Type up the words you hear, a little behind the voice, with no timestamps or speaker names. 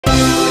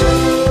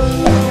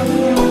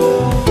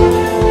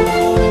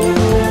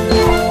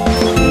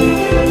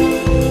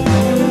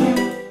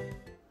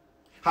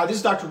Hi, this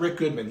is Dr. Rick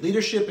Goodman,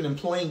 leadership and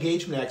employee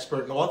engagement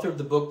expert and author of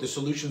the book, The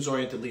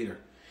Solutions-Oriented Leader.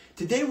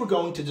 Today we're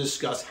going to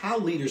discuss how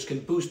leaders can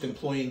boost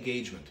employee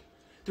engagement.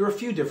 There are a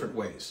few different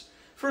ways.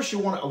 First, you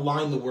want to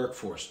align the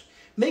workforce.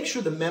 Make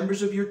sure the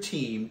members of your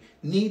team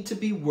need to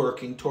be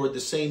working toward the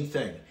same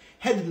thing,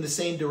 headed in the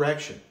same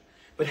direction.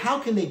 But how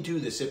can they do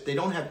this if they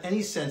don't have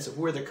any sense of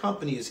where the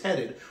company is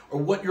headed or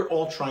what you're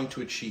all trying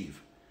to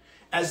achieve?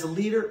 As the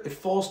leader, it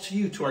falls to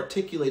you to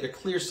articulate a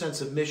clear sense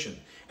of mission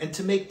and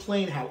to make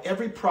plain how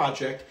every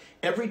project,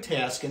 every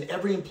task, and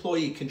every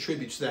employee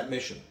contributes to that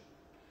mission.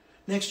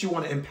 Next, you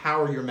want to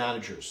empower your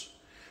managers.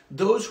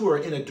 Those who are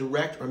in a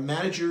direct or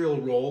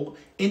managerial role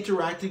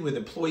interacting with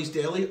employees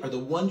daily are the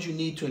ones you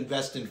need to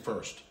invest in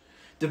first.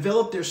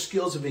 Develop their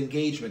skills of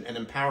engagement and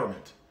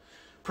empowerment.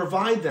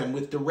 Provide them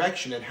with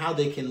direction and how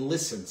they can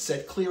listen,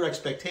 set clear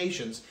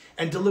expectations,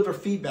 and deliver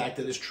feedback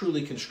that is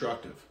truly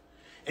constructive.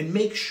 And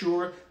make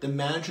sure the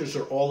managers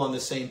are all on the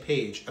same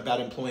page about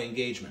employee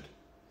engagement.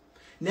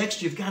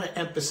 Next, you've got to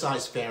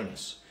emphasize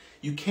fairness.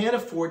 You can't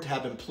afford to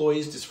have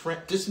employees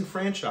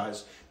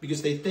disenfranchised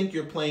because they think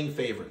you're playing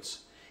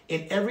favorites.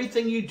 In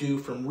everything you do,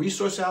 from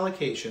resource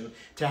allocation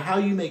to how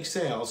you make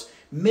sales,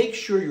 make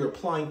sure you're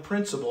applying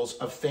principles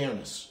of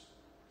fairness.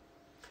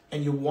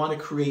 And you want to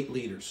create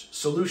leaders,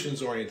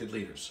 solutions-oriented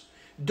leaders.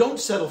 Don't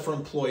settle for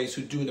employees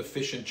who do an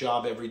efficient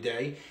job every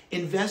day.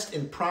 Invest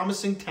in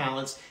promising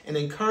talents and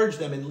encourage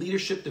them in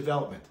leadership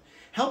development.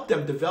 Help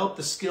them develop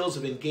the skills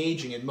of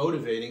engaging and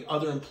motivating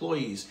other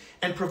employees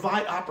and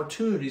provide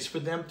opportunities for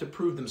them to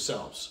prove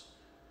themselves.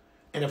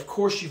 And of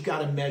course, you've got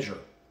to measure.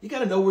 You got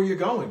to know where you're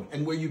going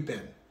and where you've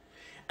been.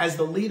 As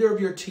the leader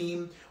of your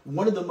team,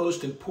 one of the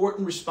most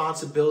important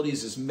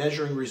responsibilities is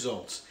measuring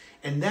results,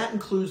 and that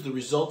includes the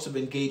results of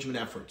engagement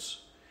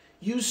efforts.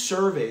 Use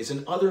surveys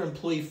and other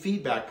employee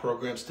feedback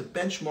programs to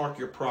benchmark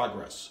your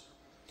progress.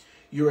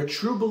 You're a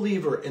true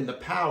believer in the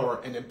power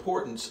and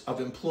importance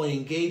of employee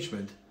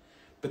engagement,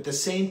 but the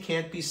same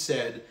can't be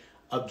said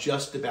of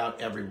just about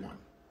everyone.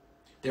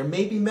 There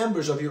may be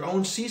members of your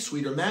own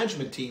C-suite or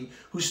management team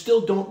who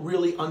still don't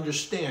really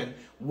understand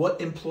what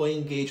employee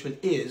engagement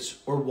is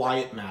or why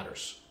it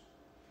matters.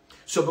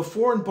 So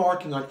before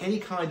embarking on any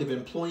kind of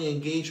employee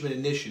engagement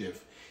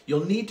initiative,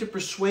 you'll need to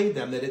persuade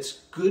them that it's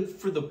good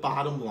for the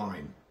bottom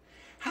line.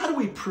 How do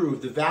we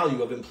prove the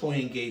value of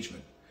employee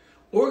engagement?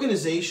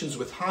 Organizations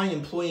with high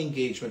employee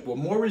engagement were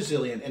more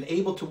resilient and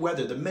able to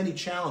weather the many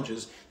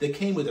challenges that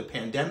came with a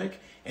pandemic,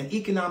 and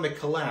economic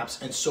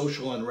collapse, and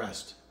social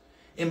unrest.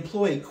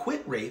 Employee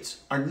quit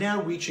rates are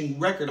now reaching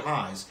record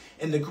highs,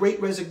 and the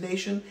Great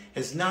Resignation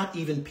has not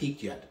even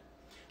peaked yet.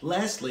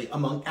 Lastly,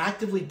 among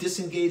actively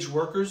disengaged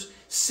workers,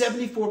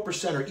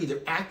 74% are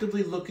either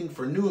actively looking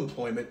for new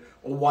employment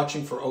or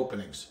watching for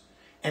openings.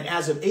 And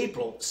as of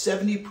April,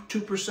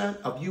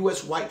 72% of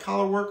U.S.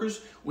 white-collar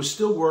workers were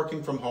still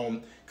working from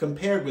home,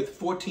 compared with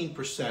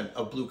 14%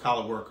 of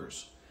blue-collar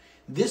workers.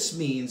 This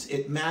means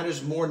it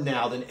matters more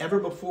now than ever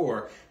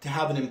before to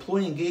have an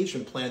employee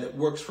engagement plan that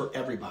works for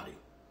everybody.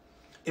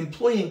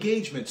 Employee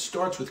engagement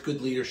starts with good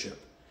leadership.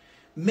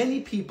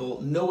 Many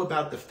people know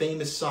about the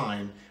famous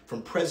sign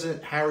from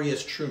President Harry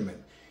S.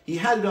 Truman. He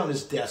had it on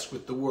his desk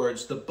with the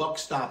words, "The buck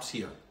stops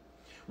here."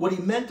 What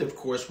he meant, of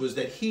course, was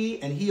that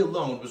he and he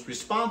alone was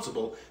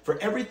responsible for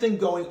everything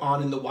going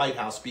on in the White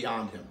House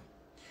beyond him.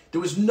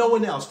 There was no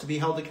one else to be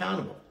held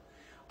accountable.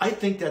 I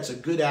think that's a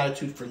good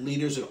attitude for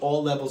leaders at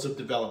all levels of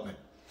development.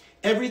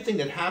 Everything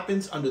that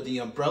happens under the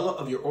umbrella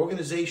of your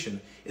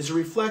organization is a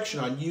reflection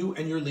on you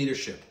and your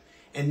leadership,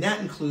 and that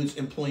includes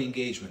employee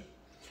engagement.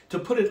 To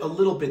put it a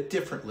little bit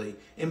differently,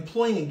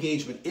 employee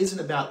engagement isn't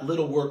about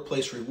little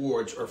workplace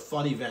rewards or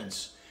fun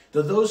events,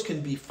 though those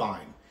can be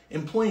fine.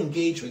 Employee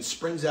engagement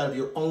springs out of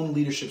your own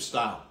leadership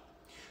style.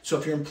 So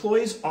if your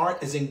employees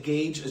aren't as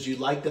engaged as you'd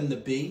like them to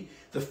be,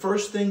 the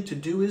first thing to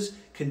do is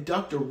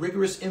conduct a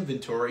rigorous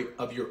inventory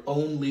of your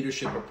own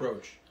leadership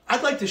approach.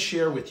 I'd like to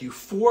share with you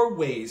 4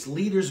 ways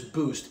leaders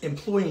boost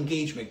employee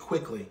engagement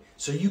quickly,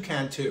 so you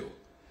can too.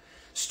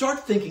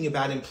 Start thinking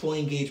about employee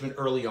engagement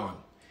early on,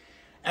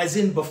 as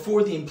in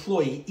before the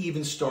employee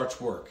even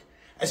starts work.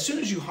 As soon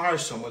as you hire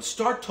someone,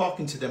 start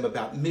talking to them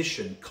about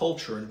mission,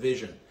 culture, and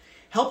vision.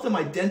 Help them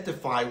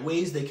identify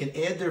ways they can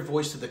add their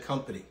voice to the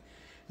company.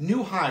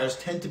 New hires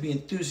tend to be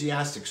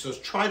enthusiastic, so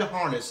try to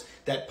harness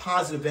that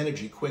positive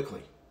energy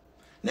quickly.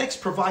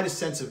 Next, provide a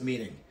sense of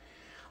meaning.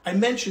 I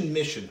mentioned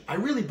mission. I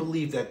really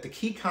believe that the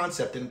key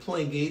concept in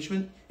employee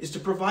engagement is to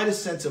provide a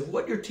sense of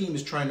what your team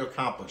is trying to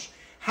accomplish,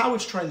 how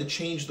it's trying to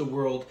change the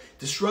world,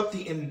 disrupt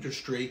the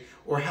industry,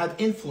 or have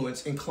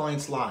influence in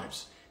clients'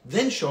 lives.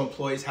 Then show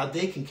employees how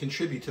they can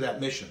contribute to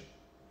that mission.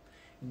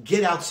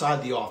 Get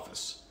outside the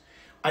office.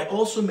 I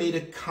also made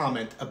a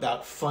comment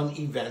about fun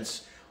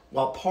events.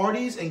 While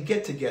parties and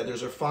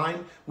get-togethers are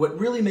fine, what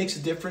really makes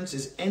a difference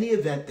is any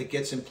event that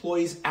gets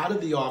employees out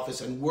of the office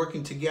and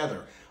working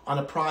together on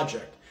a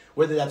project,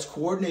 whether that's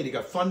coordinating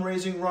a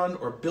fundraising run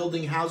or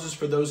building houses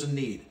for those in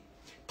need.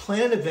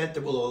 Plan an event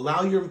that will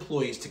allow your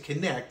employees to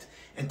connect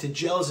and to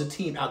gel as a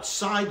team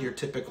outside your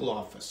typical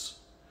office.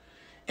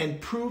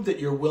 and prove that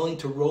you're willing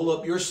to roll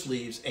up your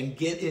sleeves and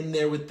get in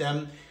there with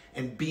them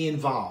and be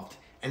involved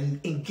and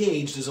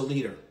engaged as a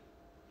leader.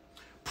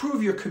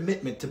 Prove your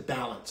commitment to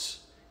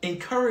balance.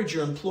 Encourage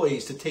your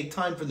employees to take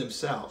time for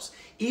themselves,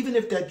 even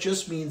if that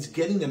just means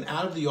getting them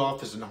out of the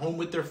office and home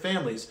with their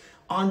families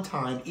on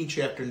time each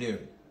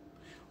afternoon.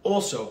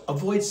 Also,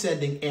 avoid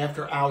sending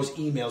after-hours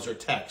emails or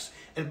texts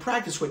and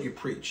practice what you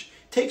preach.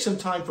 Take some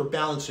time for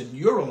balance in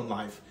your own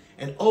life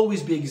and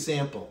always be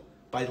example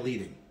by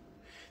leading.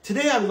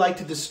 Today, I would like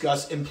to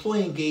discuss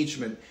employee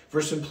engagement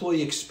versus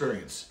employee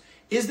experience.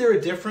 Is there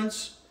a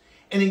difference?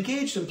 An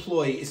engaged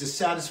employee is a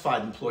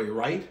satisfied employee,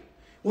 right?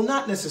 Well,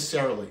 not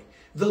necessarily.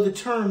 Though the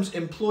terms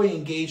employee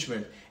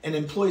engagement and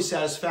employee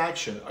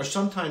satisfaction are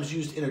sometimes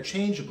used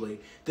interchangeably,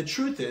 the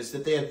truth is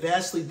that they have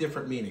vastly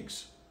different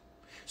meanings.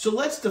 So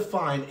let's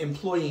define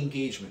employee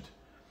engagement.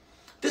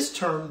 This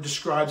term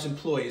describes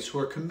employees who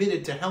are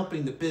committed to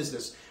helping the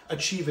business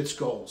achieve its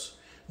goals.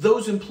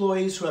 Those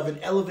employees who have an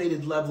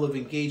elevated level of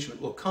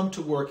engagement will come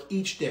to work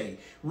each day,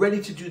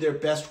 ready to do their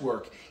best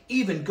work,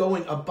 even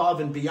going above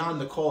and beyond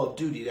the call of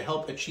duty to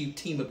help achieve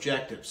team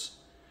objectives.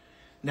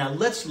 Now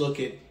let's look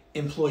at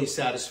employee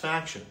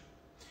satisfaction.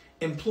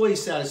 Employee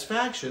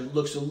satisfaction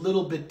looks a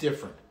little bit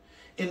different.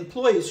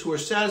 Employees who are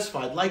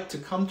satisfied like to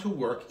come to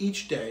work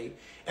each day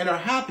and are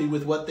happy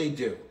with what they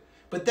do,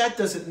 but that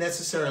doesn't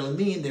necessarily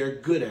mean they're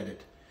good at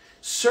it.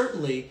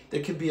 Certainly,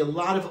 there can be a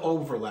lot of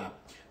overlap,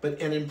 but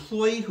an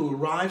employee who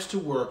arrives to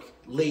work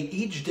late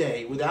each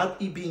day without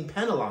being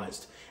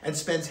penalized and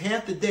spends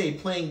half the day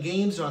playing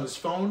games on his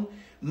phone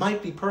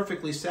might be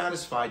perfectly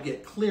satisfied,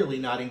 yet clearly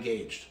not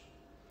engaged.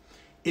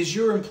 Is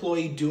your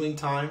employee doing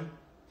time?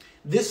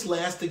 This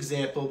last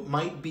example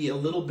might be a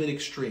little bit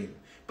extreme,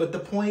 but the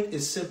point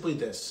is simply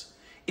this.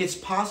 It's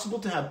possible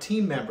to have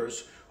team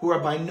members who are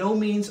by no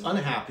means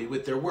unhappy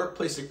with their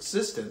workplace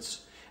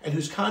existence and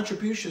whose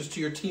contributions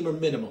to your team are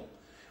minimal.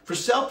 For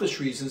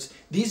selfish reasons,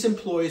 these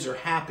employees are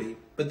happy,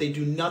 but they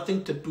do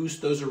nothing to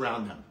boost those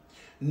around them,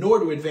 nor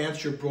to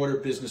advance your broader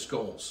business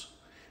goals.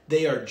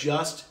 They are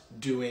just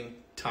doing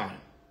time.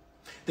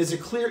 There's a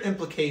clear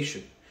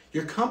implication.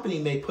 Your company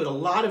may put a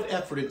lot of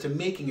effort into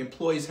making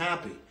employees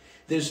happy.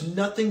 There's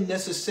nothing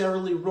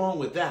necessarily wrong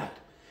with that.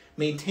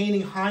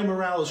 Maintaining high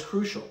morale is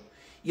crucial.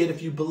 Yet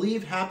if you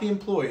believe happy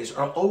employees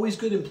are always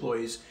good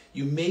employees,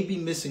 you may be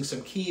missing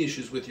some key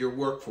issues with your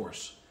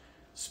workforce.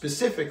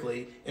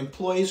 Specifically,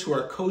 employees who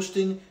are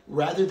coasting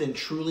rather than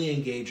truly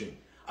engaging.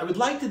 I would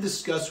like to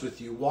discuss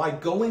with you why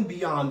going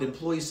beyond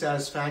employee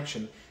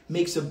satisfaction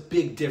makes a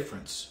big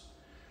difference.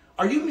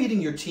 Are you meeting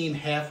your team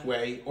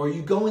halfway, or are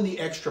you going the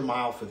extra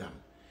mile for them?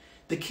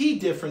 The key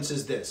difference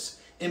is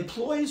this.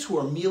 Employees who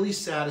are merely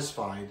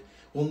satisfied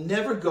will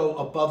never go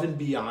above and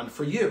beyond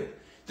for you.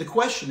 The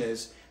question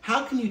is,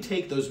 how can you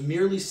take those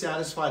merely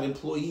satisfied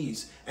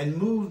employees and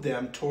move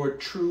them toward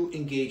true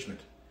engagement?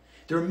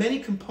 There are many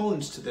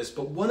components to this,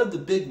 but one of the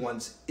big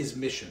ones is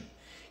mission.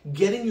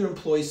 Getting your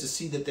employees to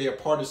see that they are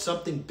part of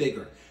something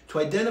bigger, to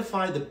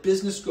identify the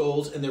business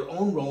goals and their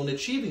own role in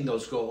achieving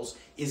those goals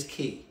is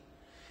key.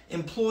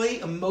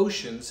 Employee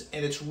emotions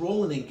and its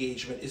role in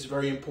engagement is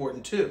very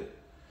important too.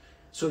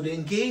 So to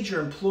engage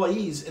your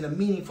employees in a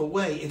meaningful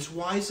way, it's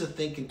wise to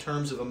think in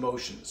terms of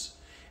emotions.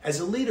 As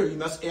a leader, you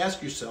must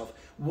ask yourself,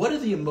 what are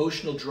the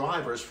emotional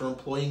drivers for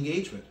employee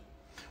engagement?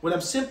 What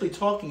I'm simply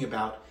talking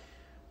about,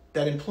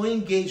 that employee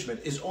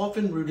engagement is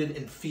often rooted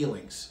in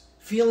feelings.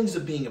 Feelings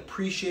of being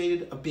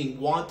appreciated, of being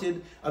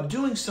wanted, of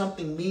doing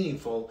something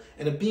meaningful,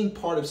 and of being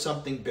part of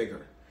something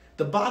bigger.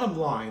 The bottom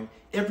line,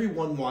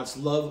 everyone wants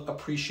love,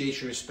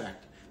 appreciation,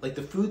 respect, like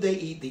the food they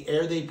eat, the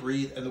air they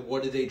breathe, and the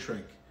water they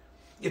drink.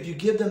 If you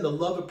give them the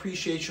love,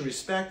 appreciation,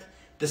 respect,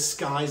 the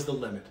sky's the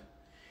limit.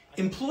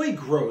 Employee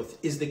growth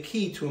is the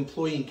key to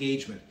employee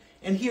engagement,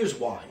 and here's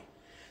why.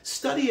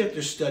 Study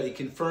after study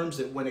confirms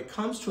that when it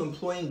comes to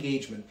employee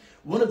engagement,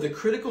 one of the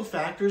critical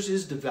factors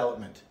is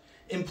development.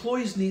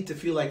 Employees need to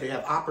feel like they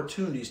have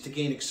opportunities to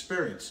gain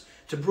experience,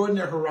 to broaden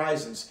their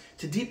horizons,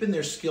 to deepen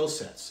their skill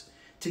sets.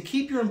 To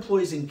keep your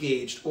employees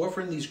engaged,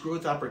 offering these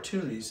growth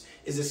opportunities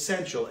is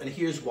essential, and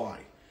here's why.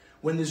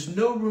 When there's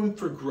no room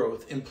for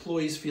growth,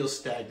 employees feel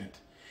stagnant.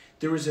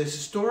 There is a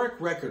historic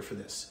record for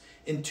this.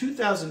 In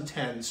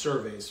 2010,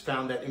 surveys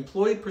found that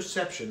employee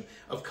perception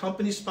of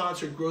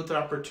company-sponsored growth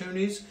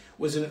opportunities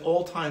was an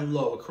all-time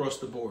low across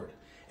the board.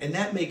 And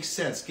that makes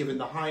sense given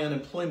the high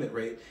unemployment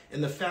rate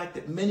and the fact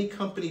that many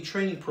company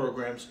training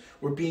programs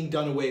were being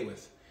done away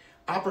with.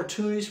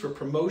 Opportunities for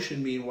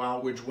promotion,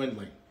 meanwhile, were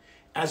dwindling.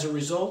 As a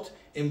result,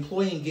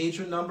 employee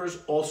engagement numbers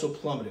also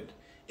plummeted.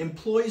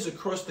 Employees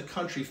across the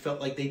country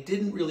felt like they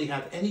didn't really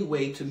have any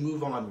way to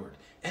move onward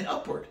and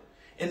upward,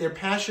 and their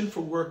passion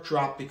for work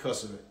dropped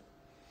because of it.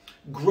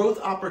 Growth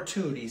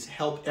opportunities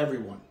help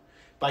everyone.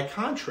 By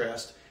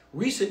contrast,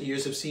 recent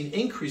years have seen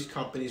increased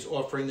companies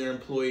offering their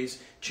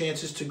employees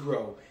chances to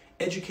grow,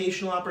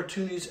 educational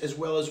opportunities, as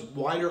well as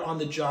wider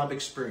on-the-job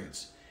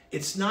experience.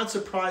 It's not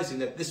surprising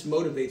that this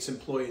motivates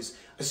employees,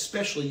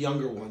 especially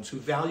younger ones, who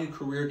value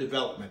career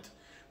development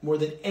more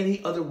than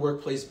any other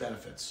workplace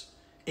benefits,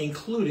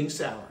 including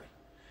salary.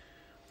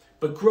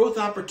 But growth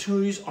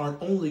opportunities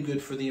aren't only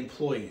good for the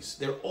employees.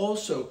 They're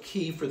also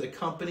key for the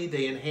company.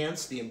 They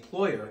enhance the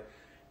employer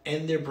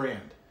and their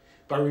brand.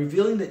 By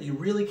revealing that you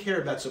really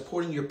care about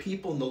supporting your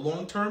people in the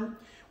long term,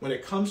 when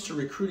it comes to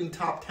recruiting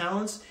top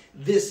talents,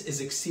 this is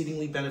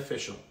exceedingly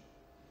beneficial.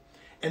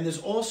 And there's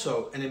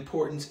also an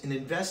importance in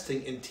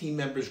investing in team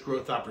members'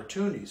 growth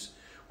opportunities,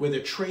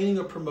 whether training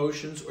or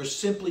promotions or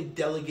simply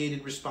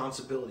delegated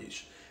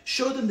responsibilities.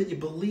 Show them that you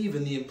believe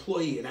in the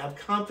employee and have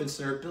confidence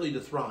in their ability to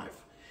thrive.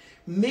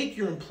 Make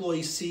your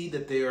employees see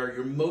that they are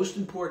your most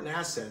important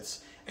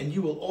assets, and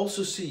you will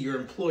also see your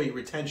employee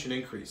retention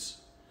increase.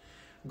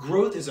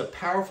 Growth is a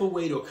powerful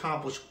way to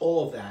accomplish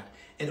all of that,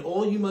 and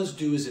all you must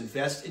do is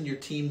invest in your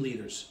team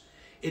leaders.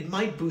 It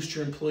might boost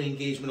your employee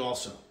engagement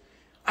also.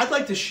 I'd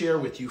like to share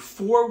with you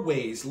 4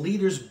 ways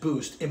leaders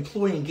boost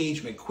employee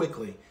engagement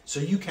quickly, so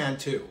you can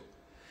too.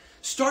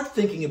 Start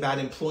thinking about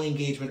employee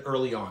engagement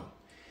early on,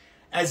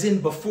 as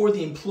in before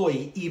the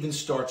employee even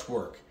starts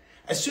work.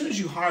 As soon as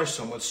you hire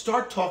someone,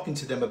 start talking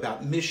to them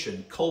about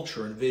mission,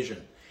 culture, and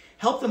vision.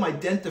 Help them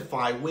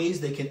identify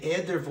ways they can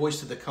add their voice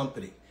to the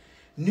company.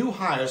 New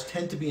hires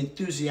tend to be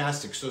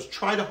enthusiastic, so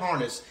try to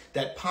harness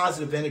that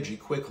positive energy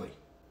quickly.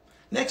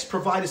 Next,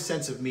 provide a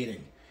sense of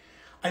meaning.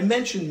 I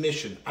mentioned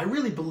mission. I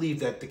really believe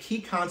that the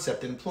key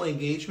concept in employee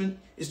engagement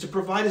is to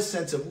provide a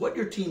sense of what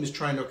your team is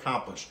trying to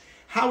accomplish,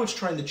 how it's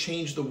trying to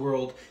change the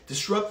world,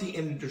 disrupt the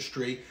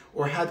industry,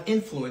 or have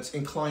influence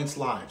in clients'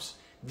 lives.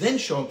 Then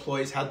show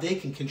employees how they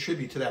can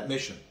contribute to that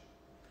mission.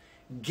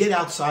 Get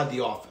outside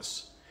the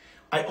office.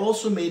 I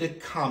also made a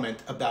comment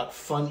about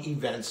fun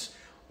events.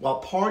 While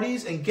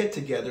parties and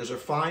get-togethers are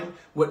fine,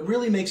 what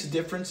really makes a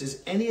difference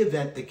is any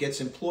event that gets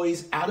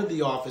employees out of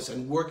the office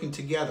and working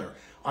together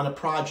on a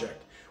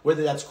project,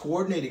 whether that's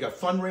coordinating a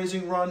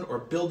fundraising run or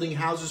building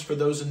houses for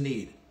those in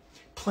need.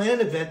 Plan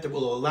an event that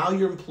will allow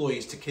your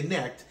employees to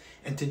connect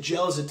and to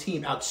gel as a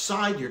team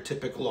outside your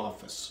typical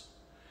office.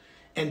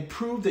 And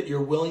prove that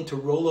you're willing to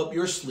roll up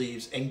your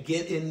sleeves and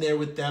get in there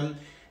with them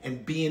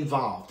and be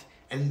involved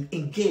and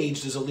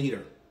engaged as a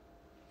leader.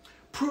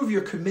 Prove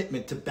your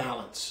commitment to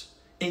balance.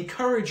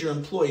 Encourage your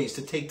employees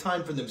to take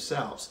time for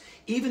themselves,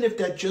 even if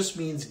that just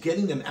means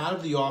getting them out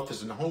of the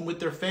office and home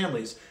with their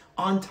families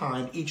on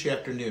time each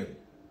afternoon.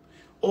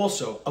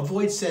 Also,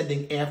 avoid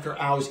sending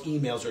after-hours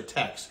emails or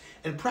texts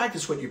and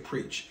practice what you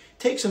preach.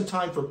 Take some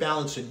time for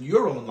balance in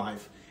your own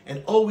life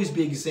and always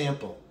be an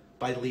example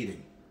by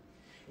leading.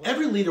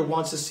 Every leader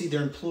wants to see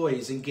their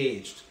employees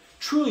engaged,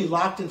 truly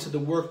locked into the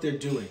work they're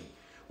doing.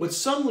 What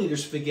some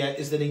leaders forget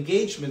is that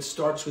engagement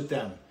starts with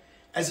them.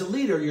 As a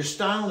leader, your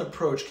style and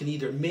approach can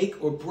either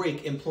make or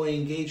break employee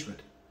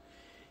engagement.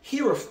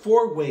 Here are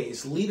 4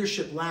 ways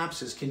leadership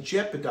lapses can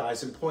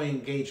jeopardize employee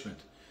engagement.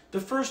 The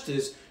first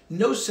is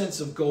no sense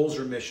of goals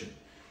or mission.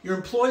 Your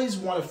employees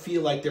want to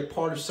feel like they're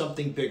part of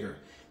something bigger.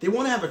 They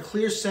want to have a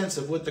clear sense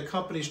of what the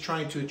company is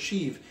trying to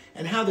achieve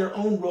and how their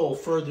own role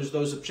furthers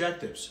those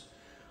objectives.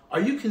 Are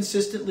you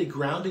consistently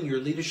grounding your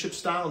leadership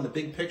style in the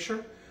big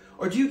picture?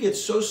 Or do you get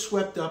so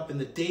swept up in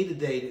the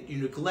day-to-day that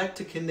you neglect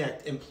to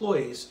connect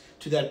employees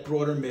to that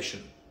broader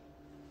mission?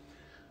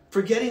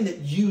 Forgetting that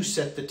you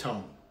set the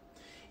tone.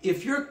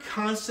 If you're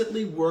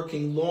constantly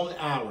working long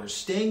hours,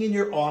 staying in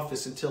your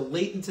office until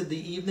late into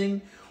the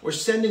evening, or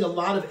sending a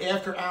lot of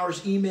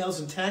after-hours emails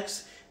and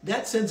texts,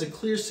 that sends a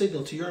clear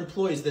signal to your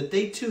employees that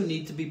they too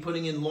need to be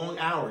putting in long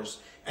hours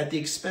at the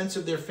expense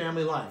of their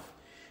family life.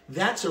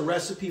 That's a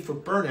recipe for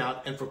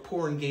burnout and for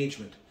poor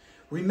engagement.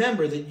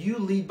 Remember that you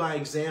lead by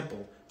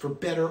example, for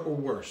better or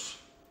worse.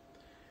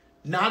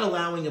 Not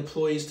allowing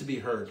employees to be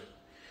heard.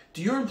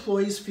 Do your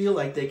employees feel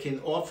like they can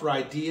offer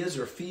ideas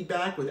or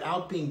feedback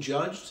without being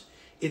judged?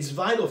 It's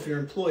vital for your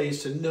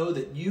employees to know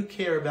that you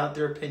care about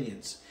their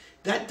opinions.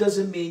 That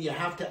doesn't mean you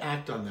have to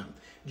act on them,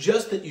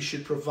 just that you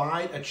should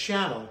provide a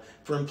channel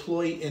for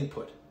employee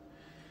input.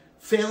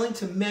 Failing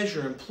to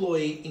measure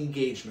employee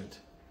engagement.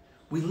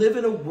 We live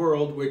in a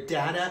world where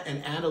data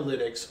and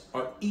analytics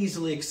are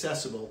easily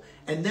accessible,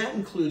 and that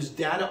includes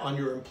data on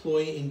your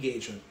employee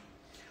engagement.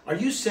 Are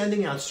you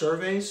sending out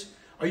surveys?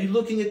 Are you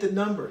looking at the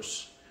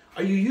numbers?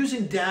 Are you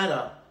using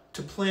data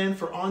to plan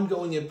for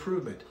ongoing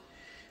improvement?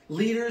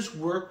 Leaders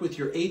work with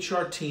your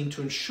HR team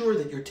to ensure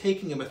that you're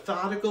taking a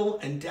methodical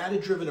and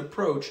data-driven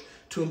approach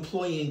to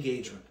employee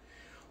engagement.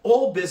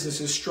 All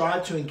businesses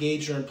strive to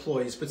engage their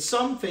employees, but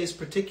some face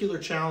particular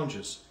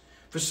challenges.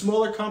 For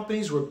smaller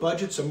companies where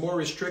budgets are more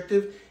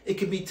restrictive, it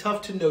can be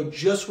tough to know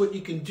just what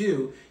you can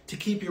do to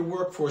keep your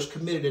workforce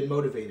committed and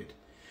motivated.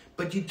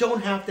 But you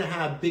don't have to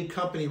have big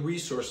company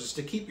resources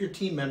to keep your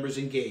team members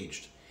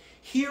engaged.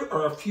 Here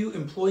are a few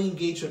employee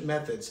engagement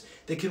methods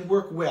that can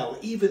work well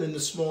even in the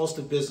smallest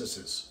of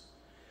businesses.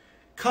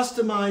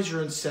 Customize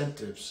your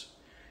incentives.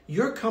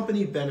 Your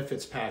company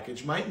benefits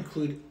package might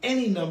include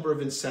any number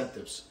of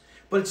incentives,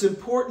 but it's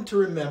important to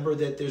remember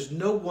that there's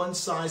no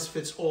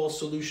one-size-fits-all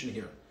solution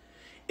here.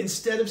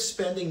 Instead of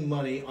spending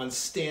money on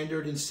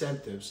standard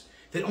incentives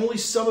that only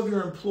some of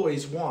your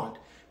employees want,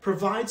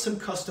 provide some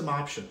custom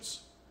options.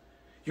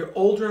 Your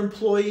older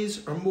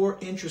employees are more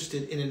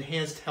interested in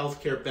enhanced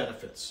healthcare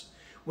benefits.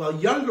 while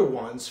younger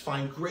ones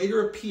find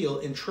greater appeal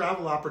in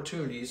travel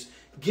opportunities,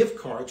 gift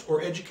cards,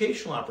 or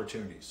educational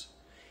opportunities.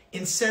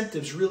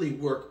 Incentives really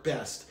work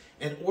best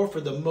and offer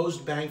the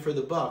most bang for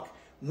the buck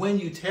when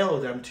you tailor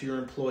them to your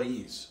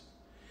employees.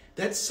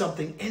 That's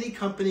something any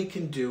company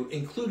can do,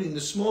 including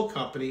the small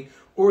company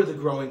or the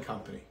growing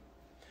company.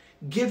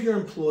 Give your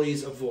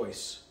employees a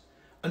voice.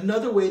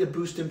 Another way to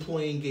boost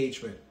employee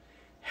engagement: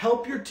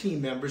 help your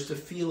team members to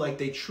feel like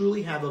they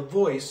truly have a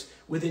voice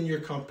within your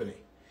company.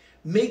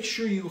 Make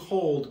sure you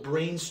hold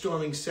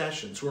brainstorming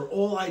sessions where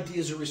all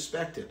ideas are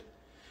respected.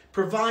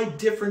 Provide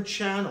different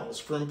channels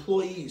for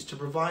employees to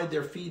provide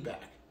their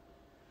feedback.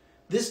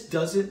 This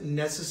doesn't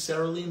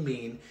necessarily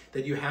mean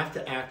that you have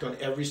to act on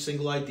every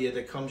single idea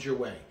that comes your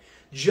way.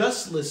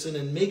 Just listen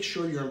and make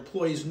sure your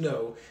employees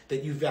know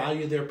that you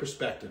value their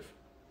perspective.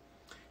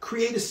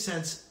 Create a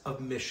sense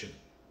of mission.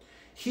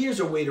 Here's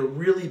a way to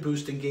really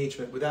boost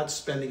engagement without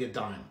spending a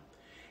dime.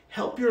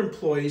 Help your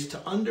employees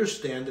to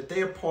understand that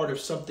they are part of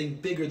something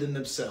bigger than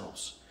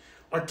themselves.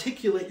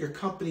 Articulate your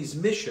company's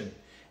mission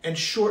and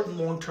short and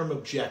long-term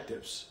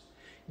objectives.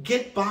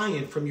 Get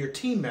buy-in from your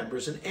team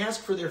members and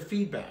ask for their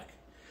feedback.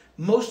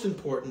 Most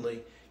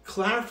importantly,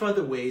 clarify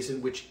the ways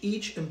in which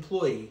each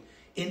employee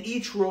in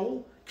each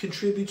role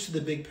contributes to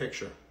the big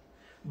picture.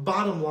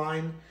 Bottom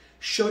line,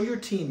 show your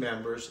team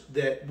members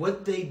that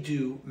what they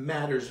do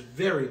matters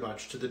very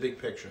much to the big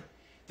picture.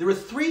 There are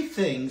 3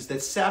 things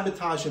that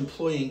sabotage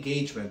employee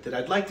engagement that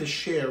I'd like to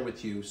share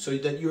with you so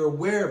that you're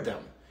aware of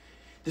them.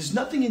 There's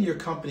nothing in your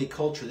company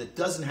culture that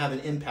doesn't have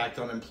an impact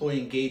on employee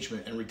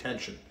engagement and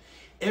retention.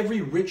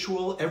 Every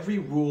ritual, every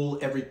rule,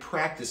 every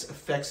practice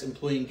affects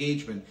employee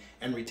engagement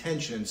and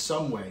retention in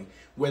some way,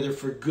 whether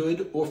for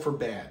good or for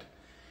bad.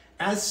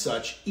 As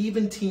such,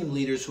 even team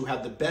leaders who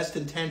have the best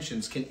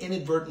intentions can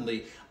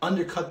inadvertently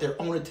undercut their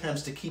own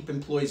attempts to keep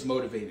employees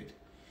motivated.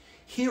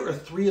 Here are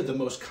 3 of the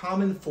most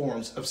common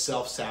forms of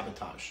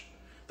self-sabotage.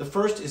 The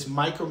first is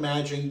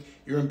micromanaging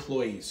your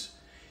employees.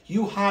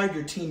 You hired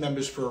your team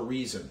members for a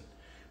reason,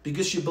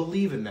 because you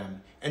believe in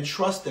them and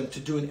trust them to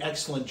do an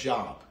excellent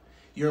job.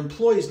 Your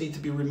employees need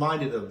to be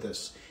reminded of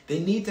this. They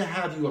need to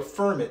have you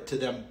affirm it to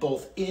them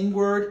both in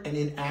word and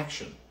in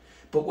action.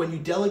 But when you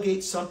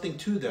delegate something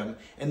to them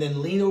and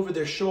then lean over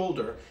their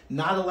shoulder,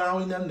 not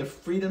allowing them the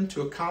freedom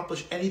to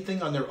accomplish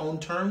anything on their own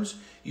terms,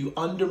 you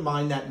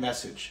undermine that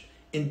message.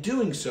 In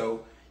doing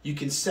so, you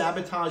can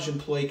sabotage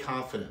employee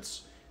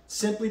confidence.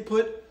 Simply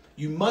put,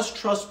 you must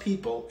trust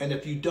people, and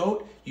if you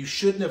don't, you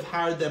shouldn't have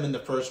hired them in the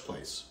first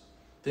place.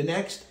 The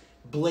next,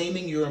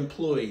 blaming your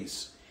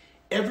employees.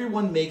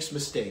 Everyone makes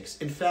mistakes.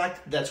 In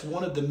fact, that's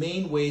one of the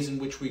main ways in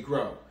which we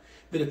grow.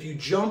 But if you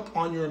jump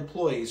on your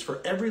employees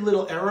for every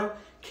little error,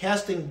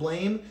 casting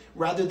blame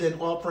rather than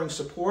offering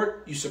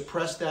support, you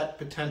suppress that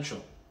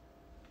potential.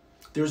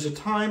 There's a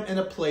time and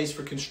a place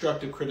for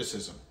constructive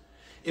criticism.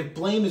 If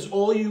blame is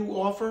all you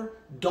offer,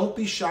 don't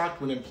be shocked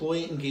when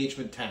employee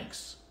engagement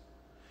tanks.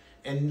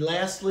 And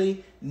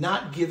lastly,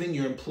 not giving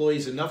your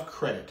employees enough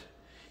credit.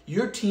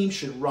 Your team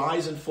should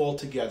rise and fall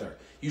together.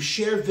 You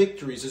share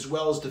victories as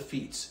well as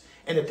defeats.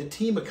 And if the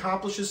team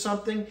accomplishes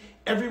something,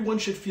 everyone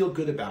should feel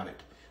good about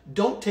it.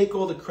 Don't take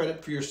all the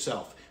credit for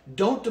yourself.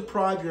 Don't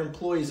deprive your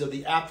employees of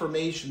the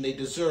affirmation they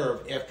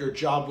deserve after a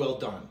job well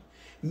done.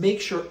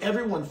 Make sure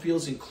everyone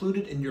feels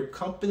included in your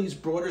company's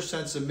broader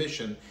sense of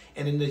mission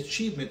and in the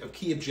achievement of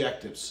key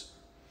objectives.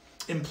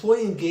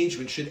 Employee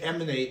engagement should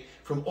emanate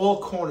from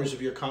all corners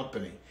of your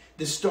company.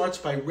 This starts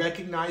by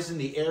recognizing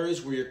the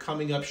areas where you're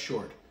coming up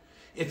short.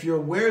 If you're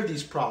aware of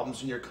these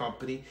problems in your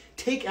company,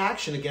 take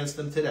action against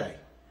them today.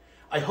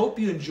 I hope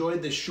you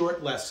enjoyed this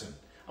short lesson.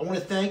 I want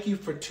to thank you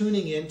for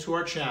tuning in to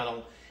our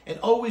channel, and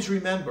always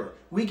remember,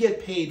 we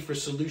get paid for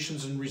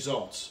solutions and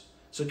results.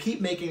 So keep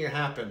making it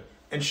happen,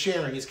 and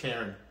sharing is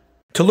caring.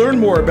 To learn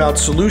more about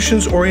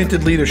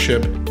solutions-oriented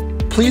leadership,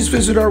 please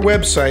visit our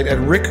website at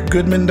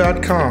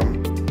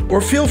rickgoodman.com,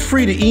 or feel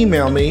free to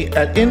email me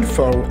at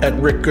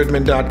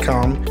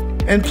info@rickgoodman.com,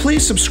 and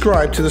please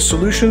subscribe to the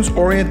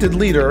Solutions-Oriented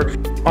Leader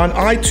on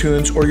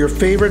iTunes or your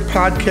favorite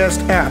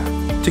podcast app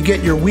to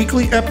get your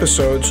weekly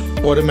episodes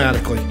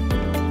automatically.